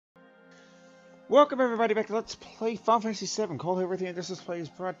Welcome everybody back to Let's Play Final Fantasy VII. Cole Everything and this display is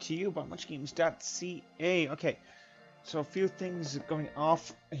brought to you by MuchGames.ca. Okay, so a few things going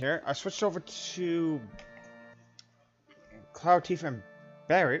off here. I switched over to Cloud, Tifa, and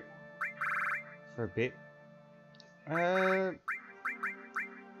Barret for a bit. So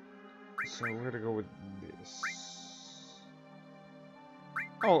we're gonna go with this.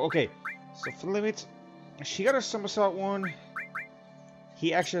 Oh, okay. So for limit, she got her somersault one.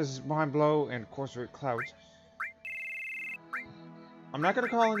 He actually has Mind Blow and of course with Cloud. I'm not gonna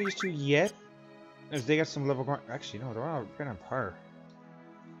call on these two yet, as they got some level ground. Actually, no, they're all right on par.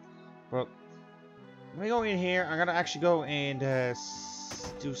 But let me go in here. I'm gonna actually go and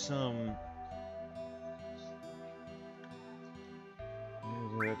do some.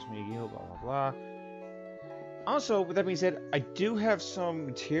 That's me, blah blah blah. Also, with that being said, I do have some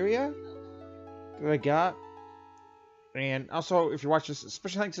materia that I got. And also, if you watch this,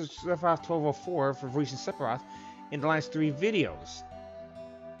 special thanks to Squaresoft 1204 for voicing Sephiroth in the last 3 videos.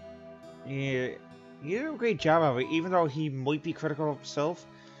 Yeah, he did a great job of it, even though he might be critical of himself.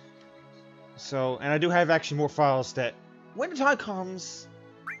 So, and I do have actually more files that, when the time comes,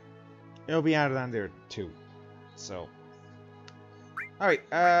 it'll be added on there too. So, alright,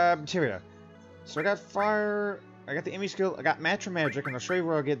 materia. So I got fire, I got the enemy skill, I got Matra Magic, and I'll show you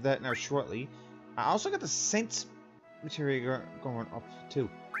where I'll get that now shortly. I also got the Saints Materia going up too.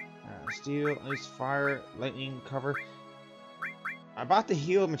 Steel, ice, fire, lightning, cover. I bought the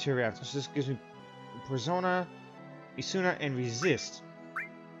heal materia, so this gives me Persona, Isuna, and Resist,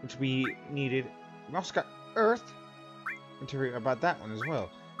 which we needed. We also got Earth materia. I bought that one as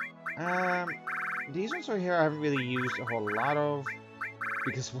well. These ones right here I haven't really used a whole lot of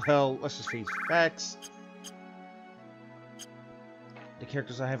because, well, let's just face facts. The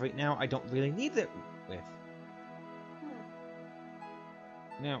characters I have right now, I don't really need that with.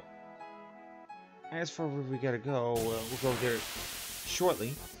 Now, as for where we gotta go, we'll go there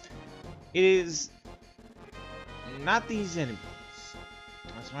shortly. It is not these enemies.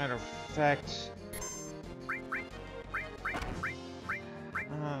 As a matter of fact,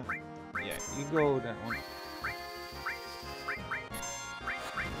 yeah, you go that one.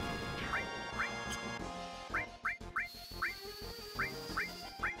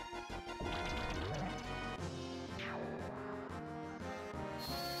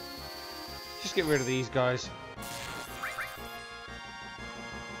 Just get rid of these guys.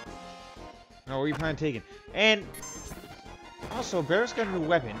 No, where you plan on taking? And also, Barret's got a new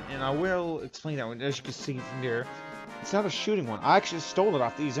weapon, and I will explain that one. As you can see from there, it's not a shooting one. I actually stole it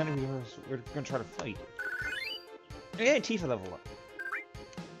off these enemies we're gonna try to fight. And Tifa level up.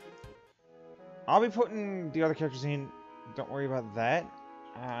 I'll be putting the other characters in. Don't worry about that.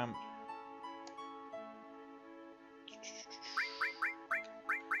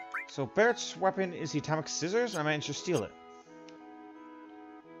 So Barret's weapon is the Atomic Scissors, and I managed to steal it.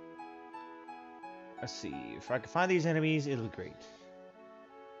 Let's see, if I can find these enemies, it'll be great.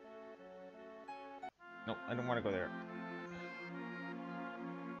 Nope, I don't want to go there.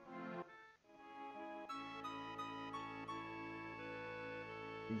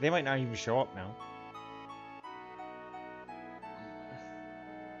 They might not even show up now.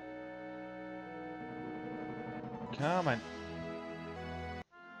 Come on.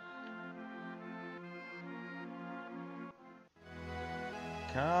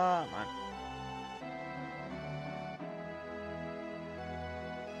 Come on.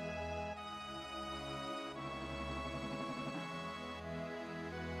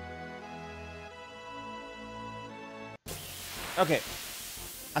 Okay.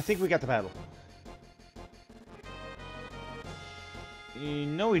 I think we got the battle.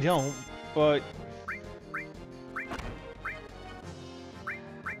 No, we don't, but...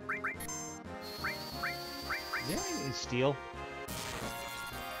 Is there anything to steal?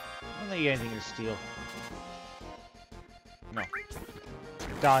 I don't think anything to steal. No.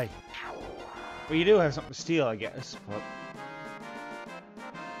 Die. Well, you do have something to steal, I guess, but...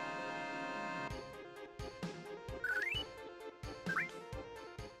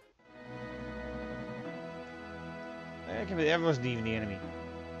 That wasn't even the enemy.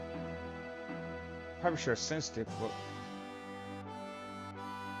 Probably should have sensed it, but...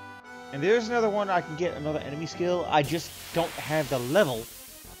 And there's another one I can get another enemy skill. I just don't have the level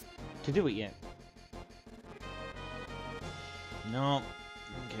to do it yet. No.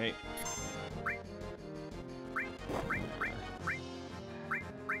 Okay.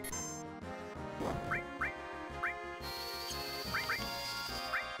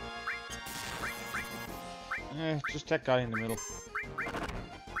 Just that guy in the middle.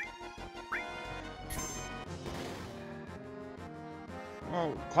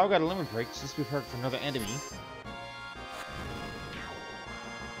 Oh, Cloud got a limit break. So this will be perfect for another enemy.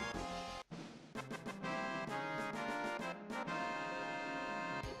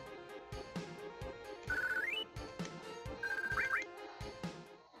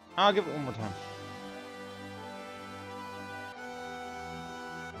 I'll give it one more time.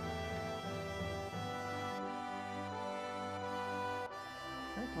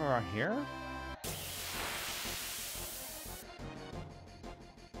 Can I come around here?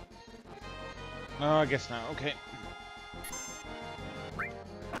 No, I guess not. Okay.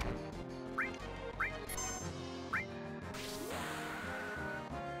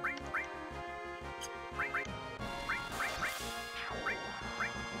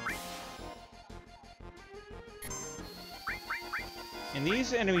 And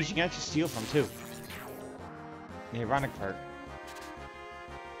these enemies you can actually steal from too. The ironic part.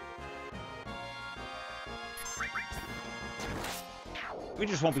 We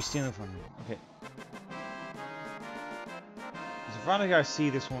just won't be stealing from them. Okay. So finally I see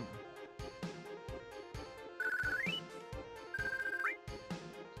this one.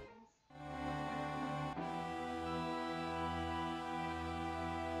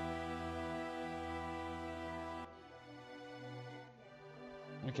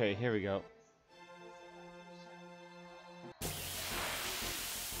 Okay, here we go.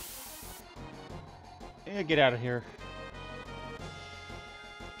 Yeah, get out of here.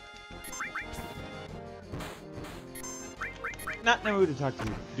 Not in the mood to talk to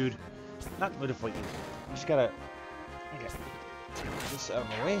you, dude. Not in the mood to fight you. You just gotta... Okay. Get this out of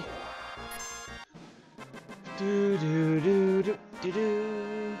my way. Do do do do do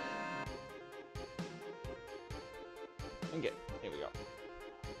do. Okay, here we go.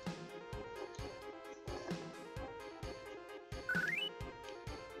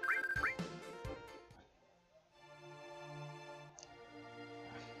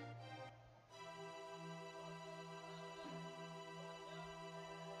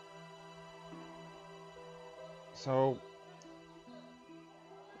 So,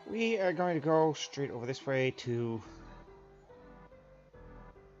 we are going to go straight over this way to...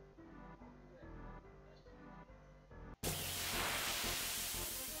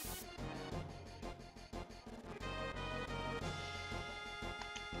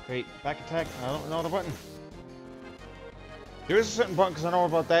 Great, back attack. I don't know the button. There is a certain button because I know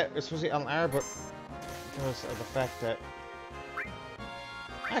about that. It's supposed to be L&R, but because of the fact that...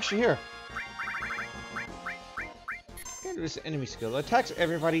 Actually, here. Here, this enemy skill. It attacks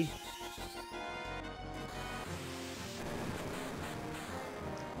everybody.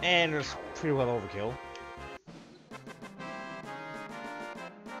 And it's pretty well overkill.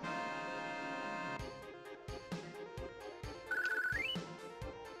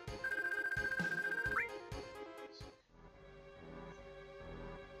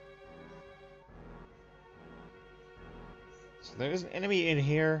 So there's an enemy in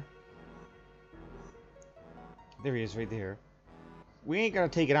here. There he is, right there. We ain't gonna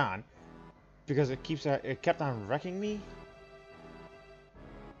take it on because it kept on wrecking me.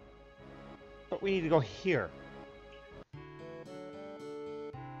 But we need to go here.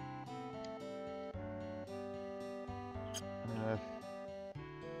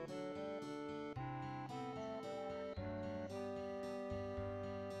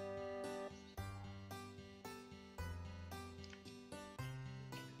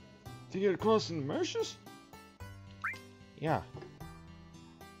 To get across in the marshes? Yeah.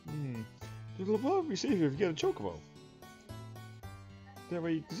 It'll probably be safer if you get a Chocobo. That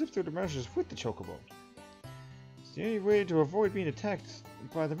way you can zip through the marshes with the Chocobo. It's the only way to avoid being attacked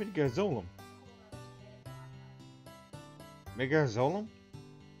by the Mega Zolom. Mega Zolom?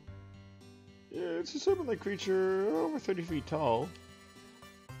 Yeah, it's a serpent-like creature over 30 feet tall.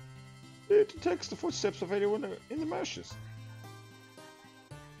 It detects the footsteps of anyone in the marshes.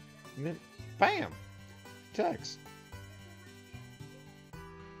 And then, BAM! Attacks.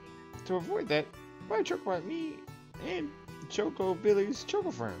 To avoid that, buy Chocobo me and Choco Billy's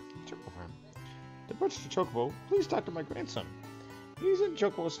Choco Farm. To purchase the Chocobo, please talk to my grandson. He's in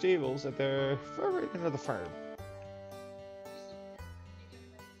Chocobo stables at the far right end of the farm.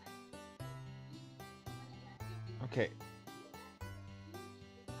 Okay.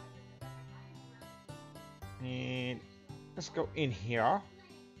 And let's go in here.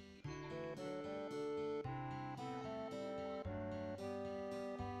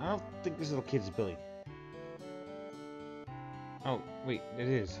 I don't think this little kid's Billy. Oh, wait, it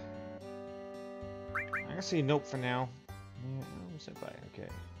is. I can see nope for now. Yeah, I'll say bye, okay.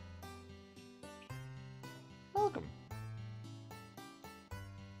 Welcome.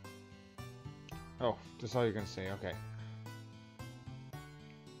 Oh, that's all you're gonna say, okay.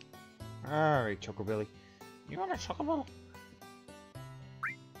 Alright, Chocobilly. You want a Chocobo?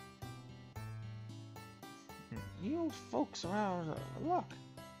 You old folks around, look.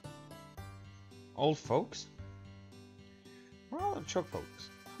 Old folks? We're all Choc folks.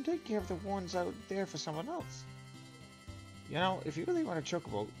 I'm taking care of the ones out there for someone else. You know, if you really want a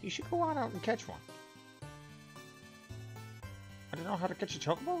Chocobo, you should go on out and catch one. I don't know how to catch a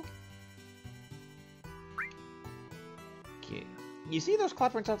Chocobo? Okay. You see those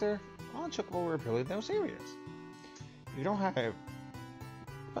clapperings out there? All Chocobo repel in those areas. You don't have...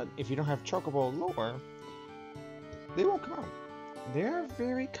 But if you don't have Chocobo lore, they won't come out. They're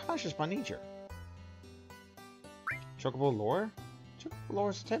very cautious by nature. Chocobo lore? Chocobo lore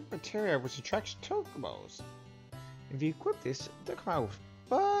is a type of materia which attracts Chocobos. If you equip this, they'll come out,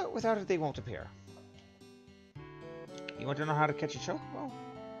 but without it they won't appear. You want to know how to catch a Chocobo?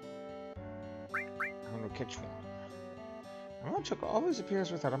 I'm going to catch one. A real Chocobo always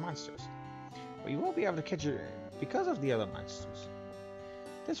appears with other monsters, but you won't be able to catch it because of the other monsters.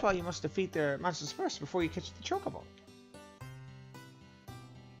 That's why you must defeat the monsters first before you catch the Chocobo.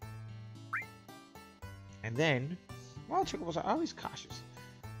 And then, wild Chocobos are always cautious.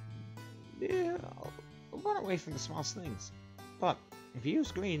 They'll run away from the small things. But if you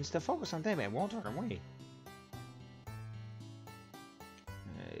use greens to focus on them, it won't run away.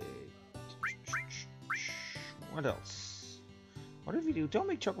 What else? Whatever you do, don't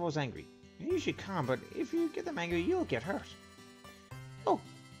make Chocobos angry. They're usually calm, but if you get them angry, you'll get hurt. Oh,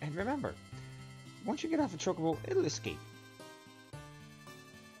 and remember, once you get off a Chocobo, it'll escape.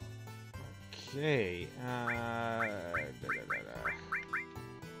 Okay,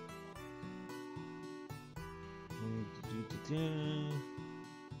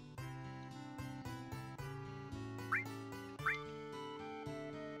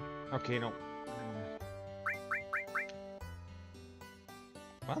 Okay, no.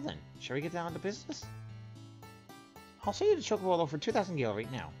 Well then, shall we get down to business? I'll sell you the Chocobo for 2,000 gil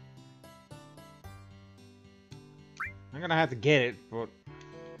right now. I'm gonna have to get it, but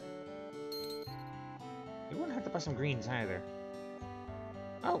you wouldn't have to buy some greens either.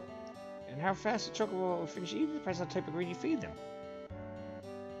 Oh, and how fast the Chocobo will finish eating depends on the type of green you feed them.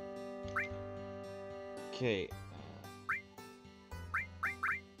 Okay.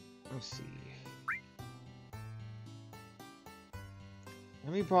 Let's see.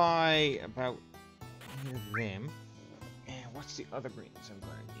 Let me buy about them. And what's the other greens I'm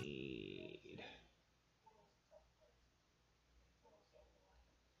gonna need?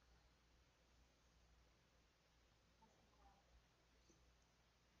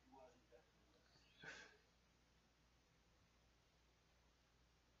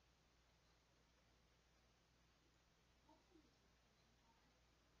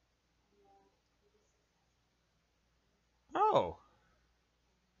 Oh!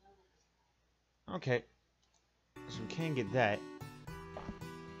 Okay. So we can get that.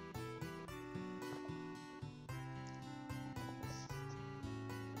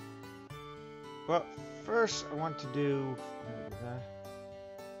 But first I want to do...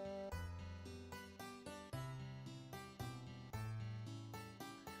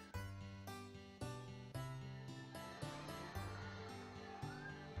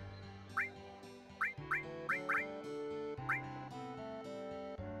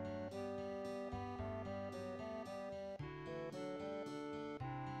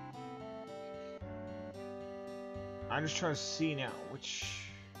 I'm just trying to see now which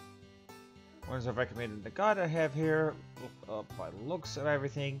ones I've recommended. The god I have here, by the looks of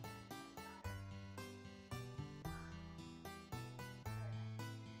everything.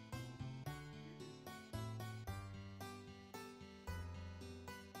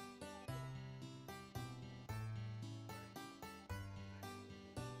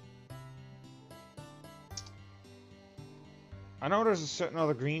 I know there's a certain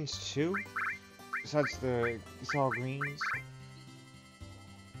other greens too. Besides it's all greens.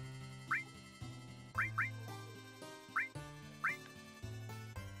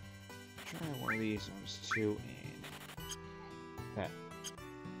 Try one of these ones too, and that.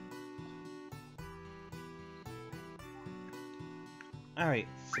 Alright,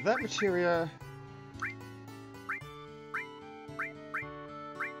 for that materia.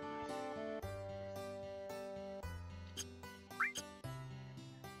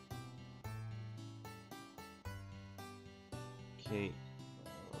 Okay,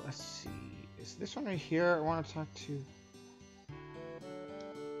 let's see. Is this one right here I want to talk to?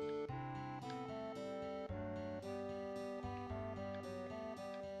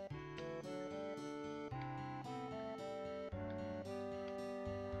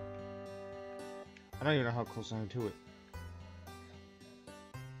 I don't even know how close I am to it.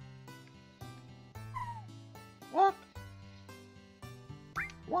 What?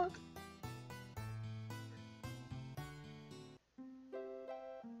 What?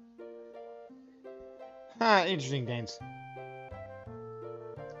 Ah, interesting dance.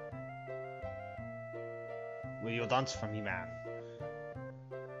 Will you dance for me, man?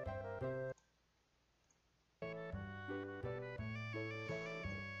 So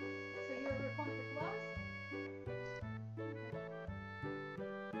you're recording for class?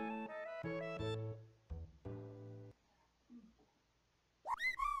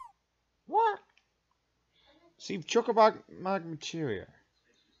 What? See, Chocobo Materia.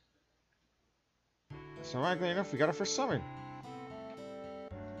 So, ironically enough, we got our first summon.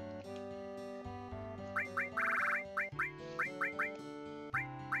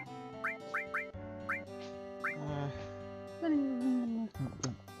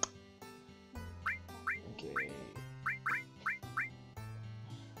 Okay.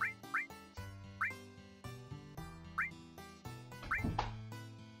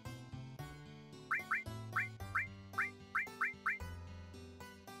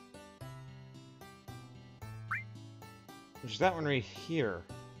 There's that one right here.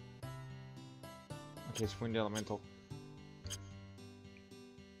 Okay, it's Wind Elemental.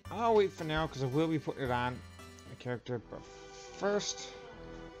 I'll wait for now because I will be putting it on a character, but first,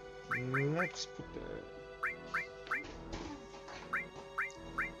 let's put the.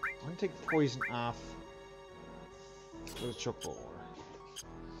 I'm gonna take the poison off for the Chocobo.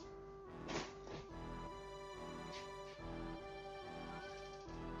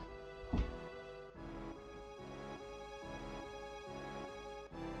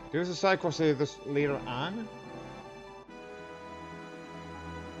 There's a side quest this later on.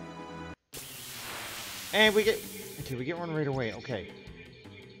 And we get... Okay, we get one right away. Okay.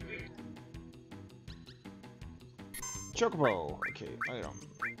 Chocobo. Okay, item.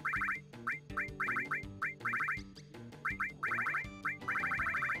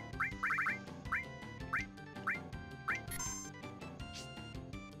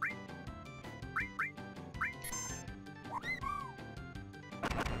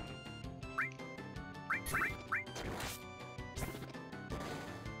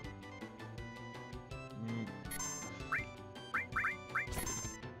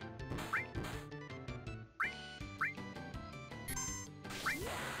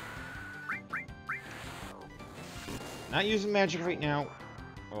 Not using magic right now.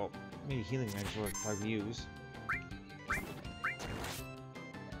 Well, maybe healing magic would probably use.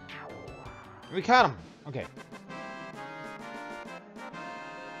 We caught him! Okay.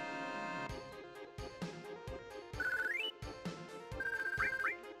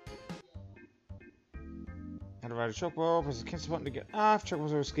 How to ride a Chocobo, press the cancel button to get off.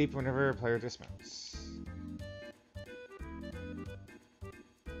 Chocobos will escape whenever a player dismounts.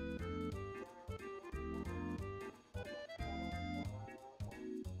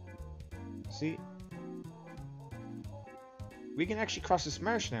 See? We can actually cross this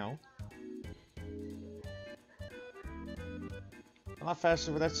marsh now. A lot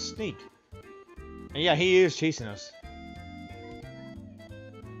faster with that snake. And yeah, he is chasing us.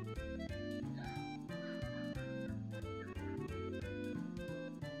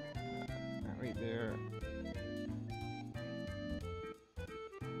 Right there.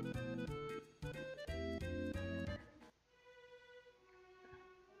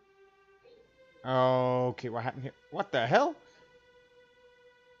 Okay, what happened here? What the hell?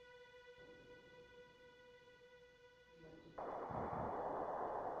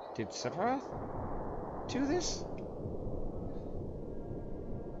 Did Sephiroth do this?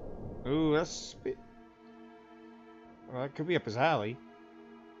 Ooh, that's... Well, that could be up his alley.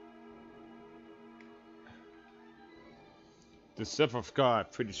 The Sephiroth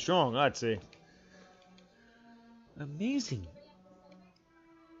god, pretty strong, I'd say. Amazing.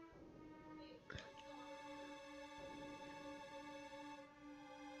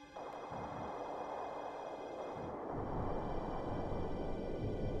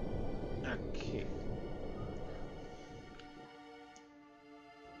 Okay.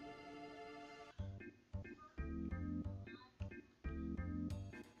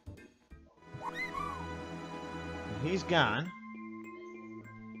 He's gone.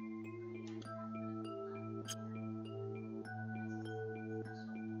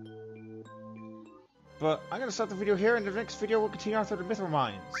 But I'm gonna stop the video here, and the next video we'll continue on through the Mithril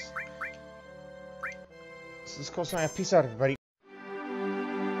Mines. So this is Coast. Peace out, everybody.